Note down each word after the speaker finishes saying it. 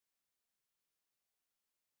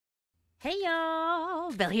Hey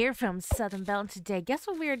y'all, Belle here from Southern Belle, and today, guess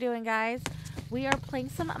what we are doing, guys? We are playing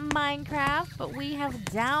some Minecraft, but we have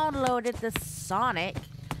downloaded the Sonic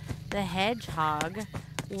the Hedgehog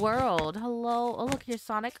world. Hello, oh look, here's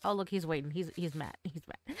Sonic. Oh look, he's waiting. He's mad. He's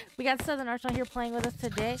mad. We got Southern Arsenal here playing with us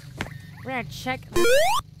today. We're gonna check this.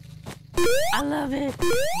 I love it.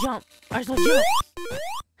 Jump, Arsenal, jump.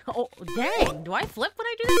 Oh dang! Do I flip when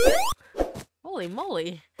I do that too? Holy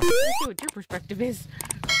moly! Let's see what your perspective is.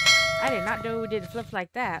 I did not know we did flips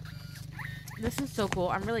like that. This is so cool.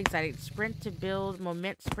 I'm really excited. Sprint to build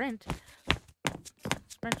moment. Sprint.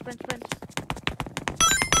 Sprint, sprint, sprint.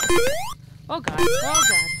 Oh god. Oh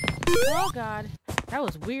god. Oh god. That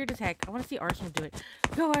was weird as heck. I want to see Arsenal do it.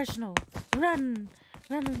 Go Arsenal. Run.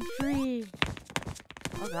 Run and free.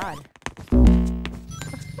 Oh god.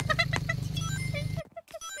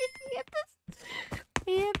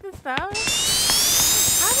 He hit the stuff.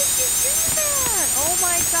 How did you do that? Oh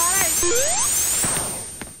my god!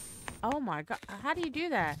 Oh my god! How do you do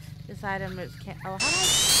that? This item is can't. Oh, how do I?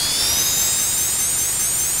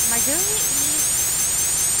 Am I doing it?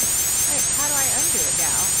 Wait, how do I undo it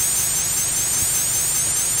now?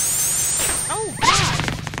 Oh god!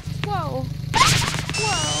 Whoa!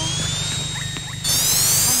 Whoa!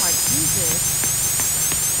 Oh my Jesus!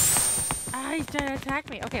 Ah, he's trying to attack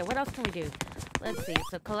me. Okay, what else can we do? Let's see.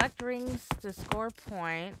 So collect rings to score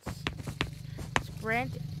points.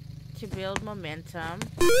 Sprint to build momentum.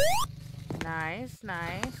 Nice,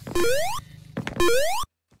 nice.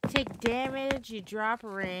 Take damage, you drop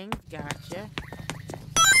rings. Gotcha.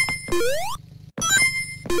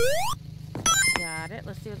 Got it.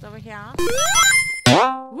 Let's see what's over here.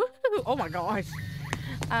 Woohoo! Oh my gosh.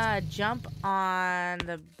 Jump on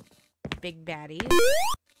the big baddies.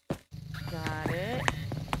 Got it.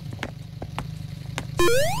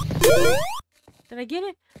 Did I get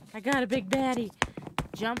it? I got a big baddie.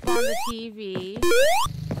 Jump on the TV.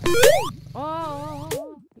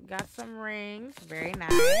 Oh, got some rings. Very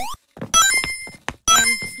nice. And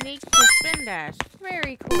sneak to spin dash.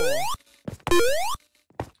 Very cool.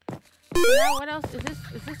 So now what else?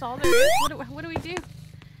 Is this all there is? What do we do?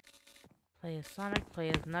 Play as Sonic, play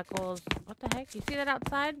as Knuckles. What the heck? You see that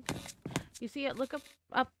outside? You see it? Look up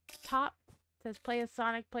top. It says play as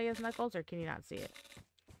Sonic, play as Knuckles, or can you not see it?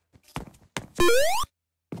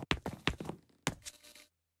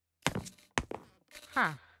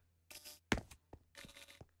 Huh.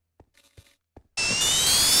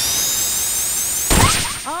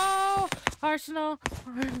 Oh, Arsenal.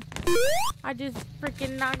 I just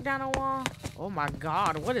freaking knocked down a wall. Oh my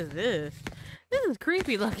god, what is this? This is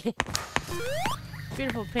creepy looking.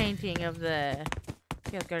 Beautiful painting of the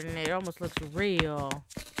Chaos Garden. It almost looks real.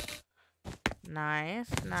 Nice,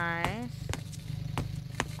 nice.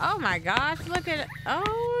 Oh my gosh, look at it.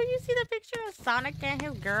 Oh, you see the picture of Sonic and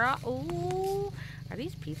his girl? Ooh. Are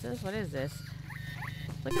these pizzas? What is this?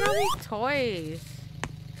 Look at all these toys.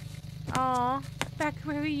 Oh, back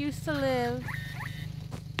where we used to live.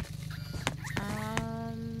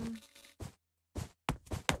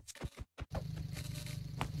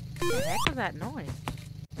 What the heck was that noise?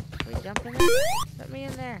 Can we jump in there? Let me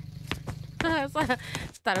in there. I thought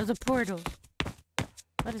it was a portal.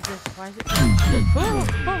 What is this? Why is it? Oh,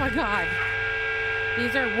 oh my god.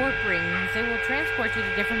 These are warp rings. They will transport you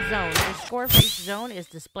to different zones. Your score for each zone is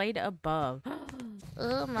displayed above.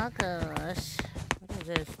 Oh my gosh. What is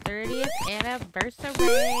this? 30th anniversary.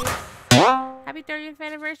 Happy 30th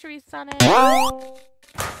anniversary, Sonic. Oh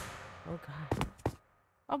god.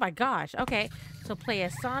 Oh my gosh. Okay. So play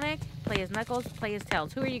as Sonic, play as Knuckles, play as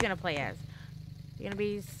Tails. Who are you going to play as? You going to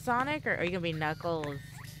be Sonic or are you going to be Knuckles?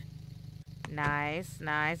 Nice,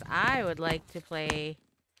 nice. I would like to play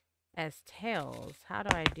as Tails. How do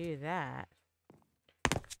I do that?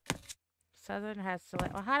 Southern has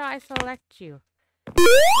select. Well, how do I select you?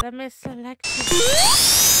 Let me select you. Oops.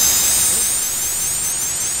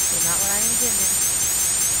 Not what I intended.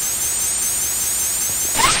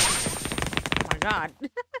 Oh my god.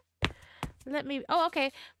 Let me. Oh,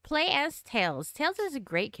 okay. Play as Tails. Tails is a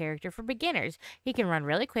great character for beginners. He can run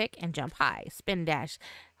really quick and jump high. Spin dash.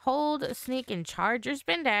 Hold, sneak, and charge your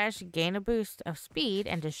spin dash. Gain a boost of speed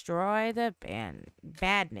and destroy the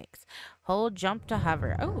badniks. Hold, jump to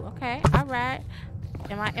hover. Oh, okay. All right.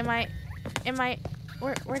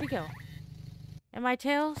 Where'd he go? Am I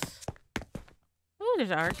Tails? Oh, there's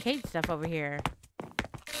arcade stuff over here.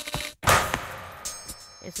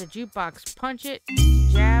 It's a jukebox. Punch it,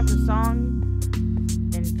 jab the song,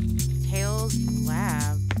 and Tails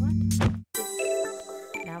laugh. What?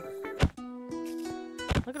 Now,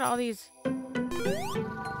 look at all these. Oh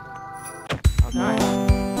god.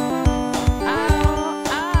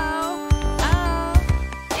 Oh,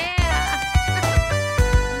 yeah.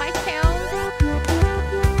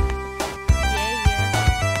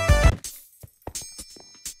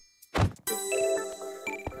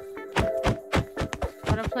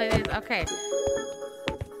 is. Okay.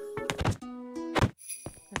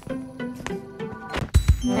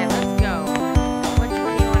 Okay, let's go. Which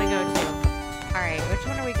one do you want to go to? Alright, which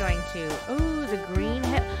one are we going to? Ooh, the green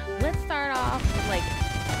hip. Let's start off with like...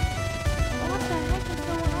 What the heck is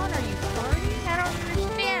going on? Are you farting? I don't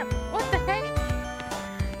understand. What the heck?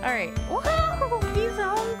 Alright. Whoa! He's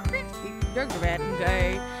hungry. Drugs are bad.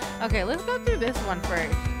 Okay. Okay, let's go through this one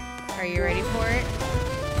first. Are you ready for it?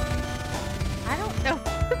 I don't know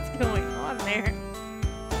what's going on there.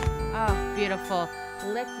 Oh, beautiful.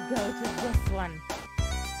 Let's go to this one.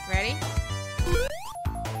 Ready?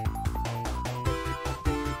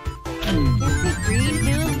 Can see green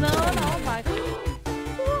hill zone? Oh my.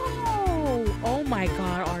 Whoa! Oh my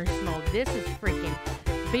god, Arsenal. This is freaking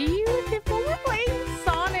beautiful. We're playing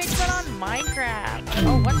Sonic, but on Minecraft.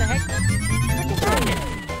 Oh, what the heck? What just happened?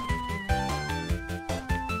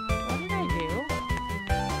 What did I do?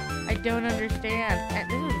 I don't understand.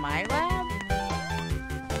 This is my lab?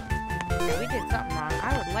 Okay, we did something wrong. I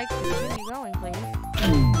would like to continue going, please.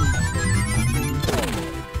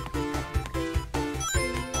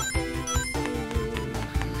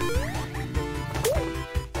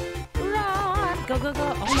 Run! Go, go, go.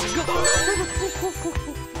 Oh my god.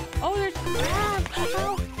 Oh, there's crabs.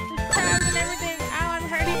 Oh, there's crabs and everything. Ow, I'm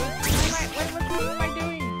hurting. What am I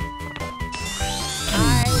doing?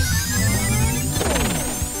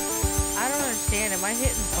 I don't understand. Am I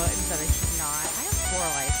hitting buttons that I should not? I have 4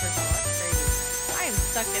 lives. First of all, that's crazy. I am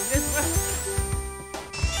stuck in this one.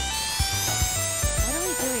 What are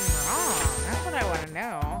we doing wrong? That's what I want to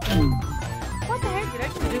know. What the heck? Did I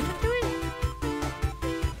just zoom into it?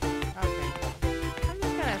 Okay. I'm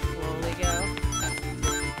just gonna slowly go.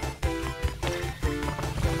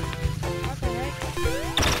 What the heck?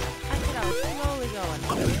 I said I was slowly going.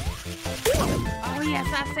 Oh yes,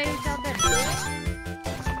 I saved something.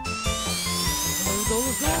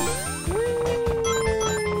 Let's go.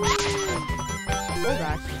 Oh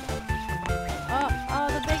gosh. Oh,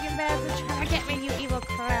 the big and bads are trying to get me, you evil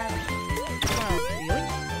crab. Oh, really?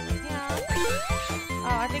 Yeah.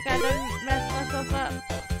 Oh, I think I done messed myself up.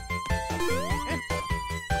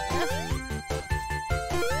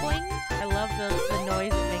 Boing. I love the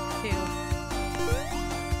noise it makes too.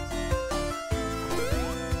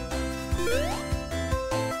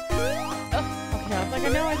 Oh, okay, I was like, I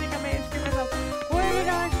think I may have screwed myself. Where did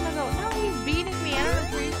Arsenal go? No, he's beating me. I don't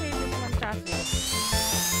appreciate this monstrosity.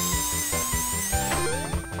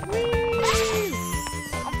 Whee!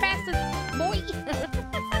 I'm fastest, boy!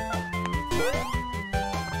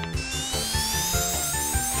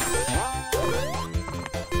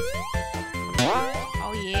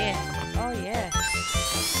 Oh yeah. Oh yeah.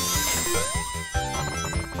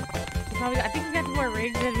 I think we got more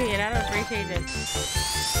rigs than me and I don't appreciate this.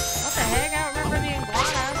 What the heck? I don't remember the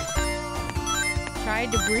iguana. Tried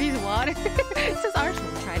to breathe water. It says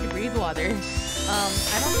Arsenal tried to breathe water. I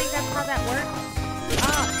don't think that's how that works.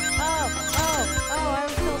 Oh, I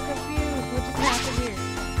was so confused. What just happened here?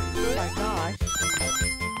 Oh my gosh.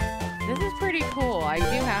 This is pretty cool, I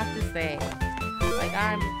do have to say. Like,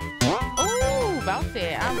 oh, bounce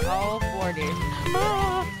it. I'm all for this.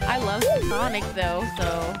 Oh, I love Sonic though,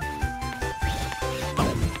 so.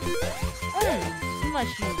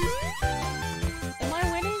 Slushy. Am I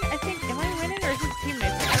winning? Am I winning or is this team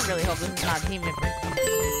effort? I really hope this is not team effort.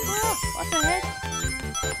 Oh, what the heck?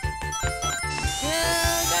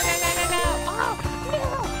 Go. Oh, no!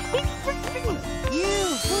 He's freaking you!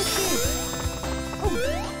 Push it! Oh.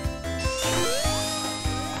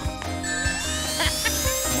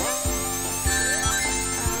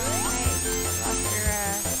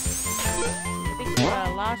 I think you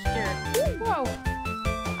lost your... Whoa!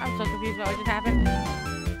 I'm so confused about what just happened.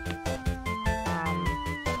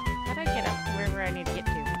 How do I get up to wherever I need to get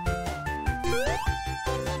to?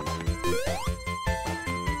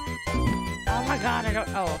 Oh my god, I don't...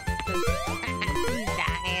 Oh. He's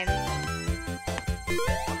dying.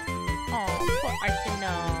 Oh, poor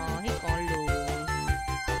Arsenal. He's gonna lose.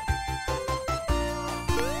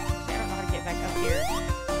 I don't know how to get back up here.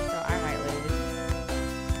 So I might lose.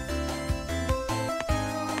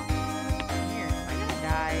 Here, am I gonna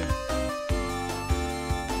die?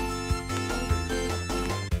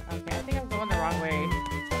 Okay, I think I'm going the wrong way.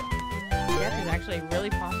 Death is actually really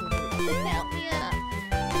possible. Help me up.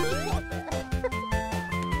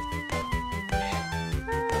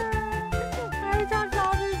 I talked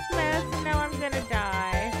all this mess and now I'm gonna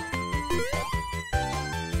die.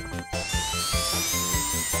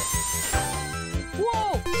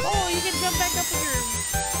 Whoa! Oh, you can jump back up with your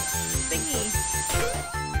thingy.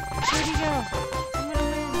 Where'd he go? I'm gonna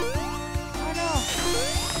win. Oh no.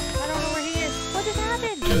 I don't know where he is. What just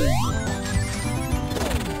happened?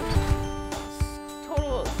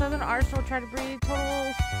 Arsenal try to breathe.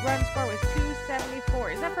 Total run score was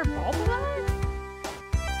 274. Is that for both of us?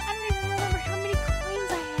 I don't even remember how many coins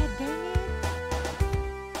I had, dang it.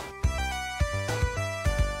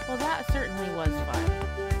 Well, that certainly was fun.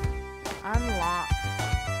 Unlock.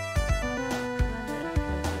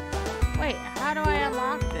 Wait, how do I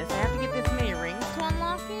unlock this? I have to get this many rings to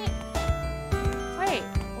unlock it? Wait,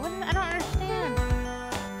 what is, I don't understand.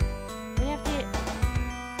 We have to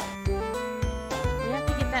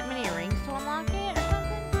get that many rings to unlock it or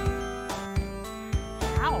something?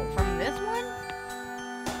 How? From this one?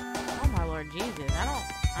 Oh my Lord Jesus. I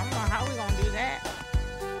don't know how we're gonna do that.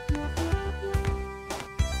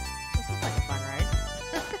 This looks like a fun ride.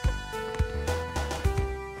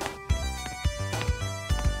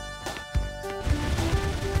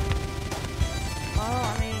 Well,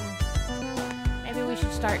 I mean, maybe we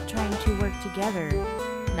should start trying to work together,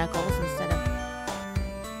 Knuckles, instead of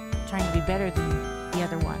trying to be better than the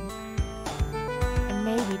other one. And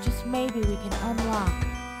maybe, just maybe, we can unlock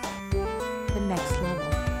the next level.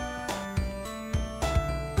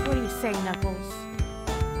 What do you say, Knuckles?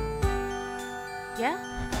 Yeah?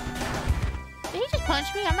 Did he just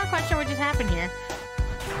punch me? I'm not quite sure what just happened here.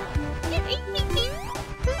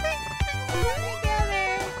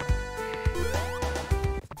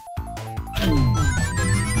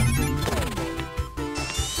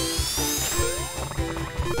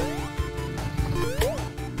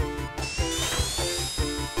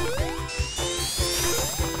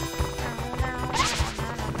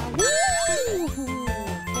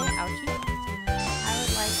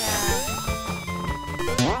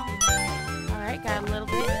 Alright, got a little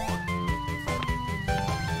bit.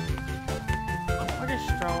 We're just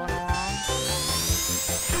strolling along.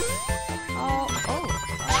 Oh.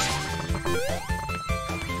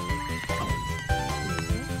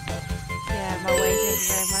 Yeah, my way, thank you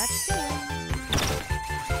very much.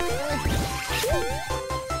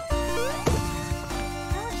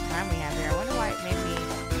 How much time we have here? I wonder why it made me...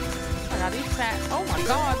 Oh my god, these fat... Oh my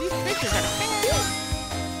god, these fishes are fat!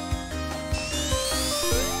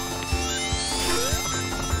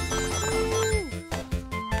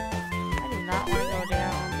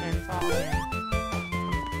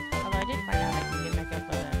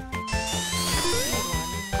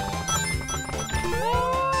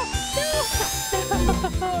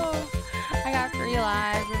 I got 3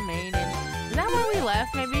 lives remaining. Is that why we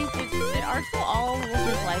left? Maybe did Arsenal all of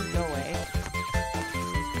his life go away?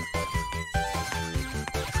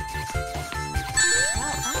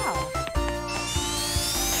 Ow.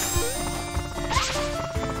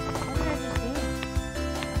 What did I just do?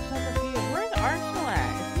 I'm so confused. Where's Arsenal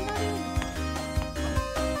at? Is he not even...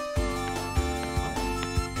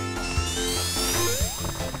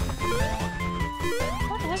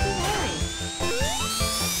 What the heck is happening?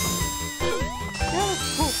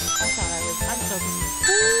 I'm so confused.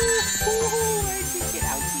 Where'd you get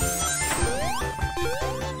out here?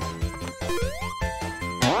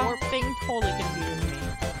 Warp thing totally confused me.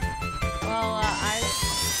 Well,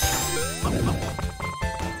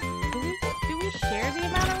 do we share the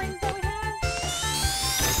amount of rings that we have?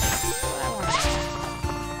 Well, I want to know.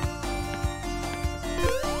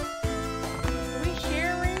 Do we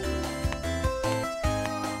share rings?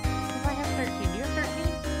 If I have 13, do you have 13?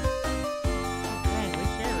 Okay, we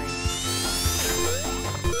share rings.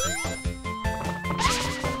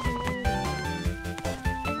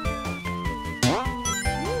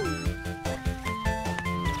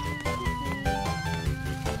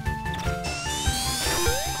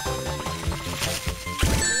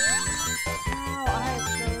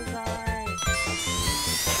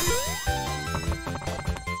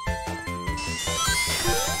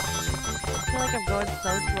 I'm going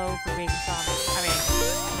so slow for being Sonic. I mean,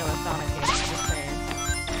 a Sonic game, just saying.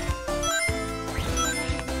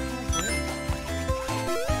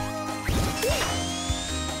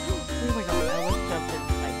 Oh my god, I almost jumped in,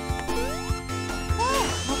 like...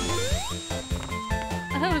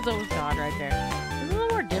 That was almost gone right there. It's a little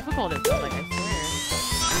more difficult, it feels like, I swear.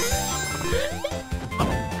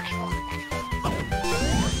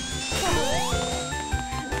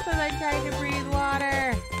 Because I'm trying to breathe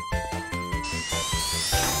water.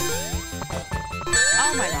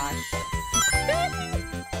 Oh my gosh.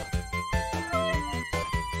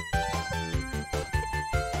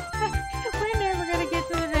 We're never gonna get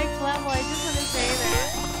to the next level. I just want to say that.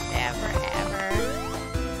 Never, ever.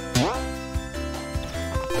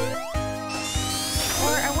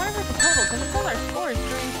 Or I wonder if it's a total, because it says our score is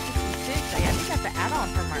 366. I think that's an add-on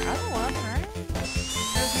from our other one, right?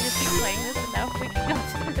 So if we just keep playing this enough, we can go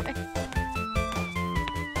to the next.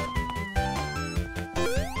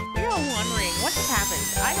 We're all wondering what just happened.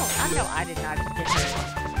 I know I did not get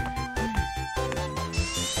hurt.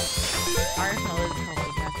 Arsenal is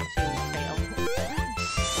helping us to fail.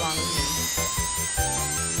 Along with me.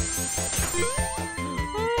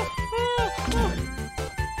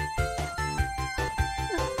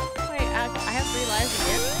 Wait, I have 3 lives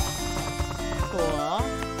again? Cool.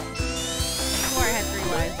 Before I had 3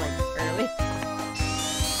 lives, like, early.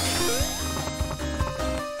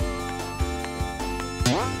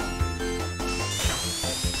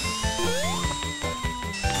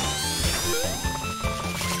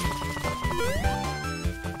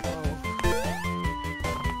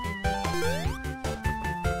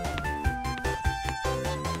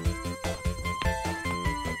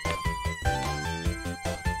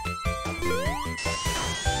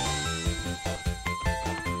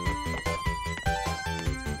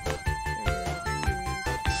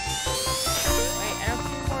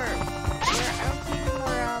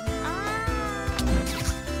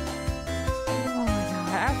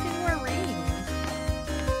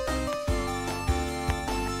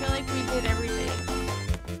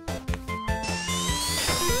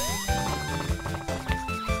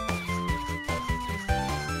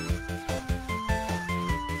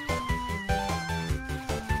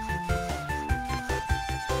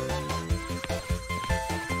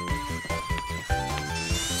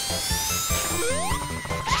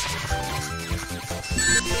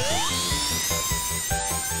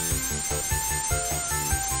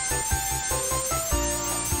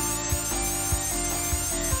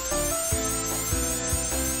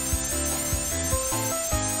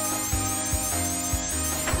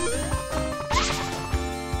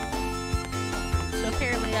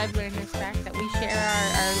 I've learned this fact that we share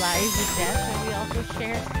our lives and deaths, and we also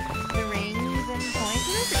share the rings and points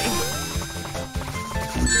and everything.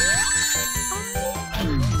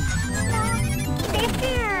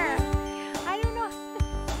 I don't know.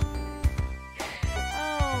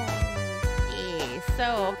 Oh, geez. So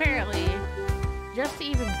apparently, just to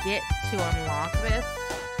even get to unlock this,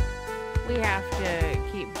 we have to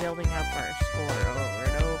keep building up our score over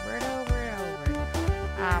and over and over and over.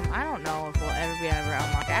 I don't know if we'll ever be able to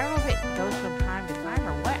unlock it. I don't know if it goes from time to time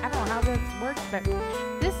or what. I don't know how this works, but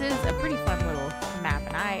this is a pretty fun little map,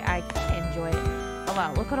 and I enjoy it a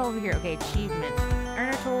lot. Look at over here. Okay, achievements. Earn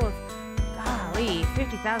a total of, golly,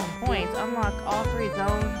 50,000 points. Unlock all 3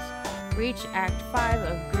 zones. Reach Act 5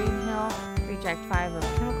 of Green Hill. Reach Act 5 of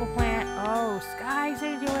Chemical Plant. Oh, Sky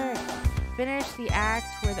Sanctuary. Finish the act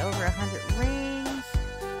with over 100 rings.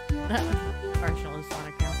 Arsenal is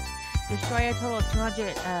Sonic now. Destroy a total of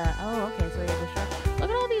 200. Oh, okay, so we have to destroy. Look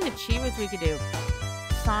at all these achievements we could do.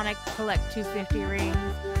 Sonic, collect 250 rings.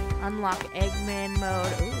 Unlock Eggman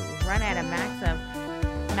mode. Ooh, run at a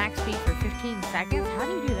max speed for 15 seconds. How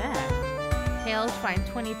do you do that? Tails, find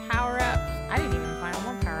 20 power-ups. I didn't even find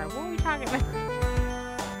 1 power-up. What are we talking about?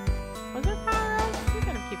 Was there power-ups? We're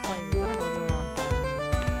gonna keep playing this. I don't know what's going on.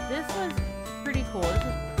 This was pretty cool. This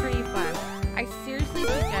was pretty fun. I seriously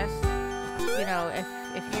suggest, you know,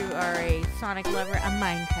 if you are a Sonic lover, a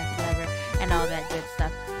Minecraft lover, and all that good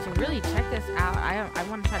stuff, to really check this out. I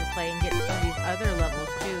want to try to play and get some of these other levels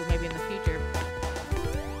too, maybe in the future.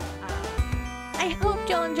 I hope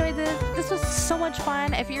y'all enjoyed this. This was so much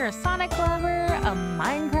fun. If you're a Sonic lover, a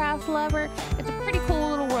Minecraft lover, it's a pretty cool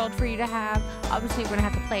little world for you to have. Obviously, we're going to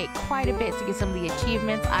have to play it quite a bit to get some of the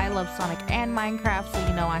achievements. I love Sonic and Minecraft, so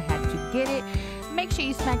you know I had to get it. Make sure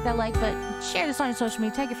you smack that like button. Share this on your social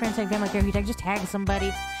media. Tag your friends, tag family, care who tag. Just tag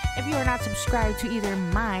somebody. If you are not subscribed to either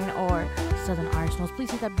mine or Southern Arsenal's,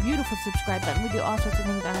 please hit that beautiful subscribe button. We do all sorts of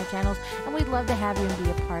things on our channels, and we'd love to have you and be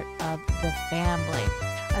a part of the family.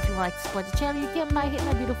 If you would like to support the channel, you can by hitting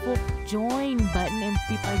that beautiful join button and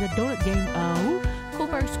be part of the donut gang. Oh, cool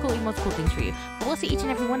perks, cool emotes, cool things for you. But we'll see each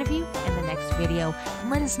and every one of you in the next video. And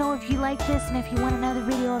let us know if you like this and if you want another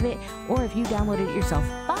video of it, or if you downloaded it yourself.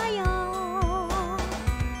 Bye!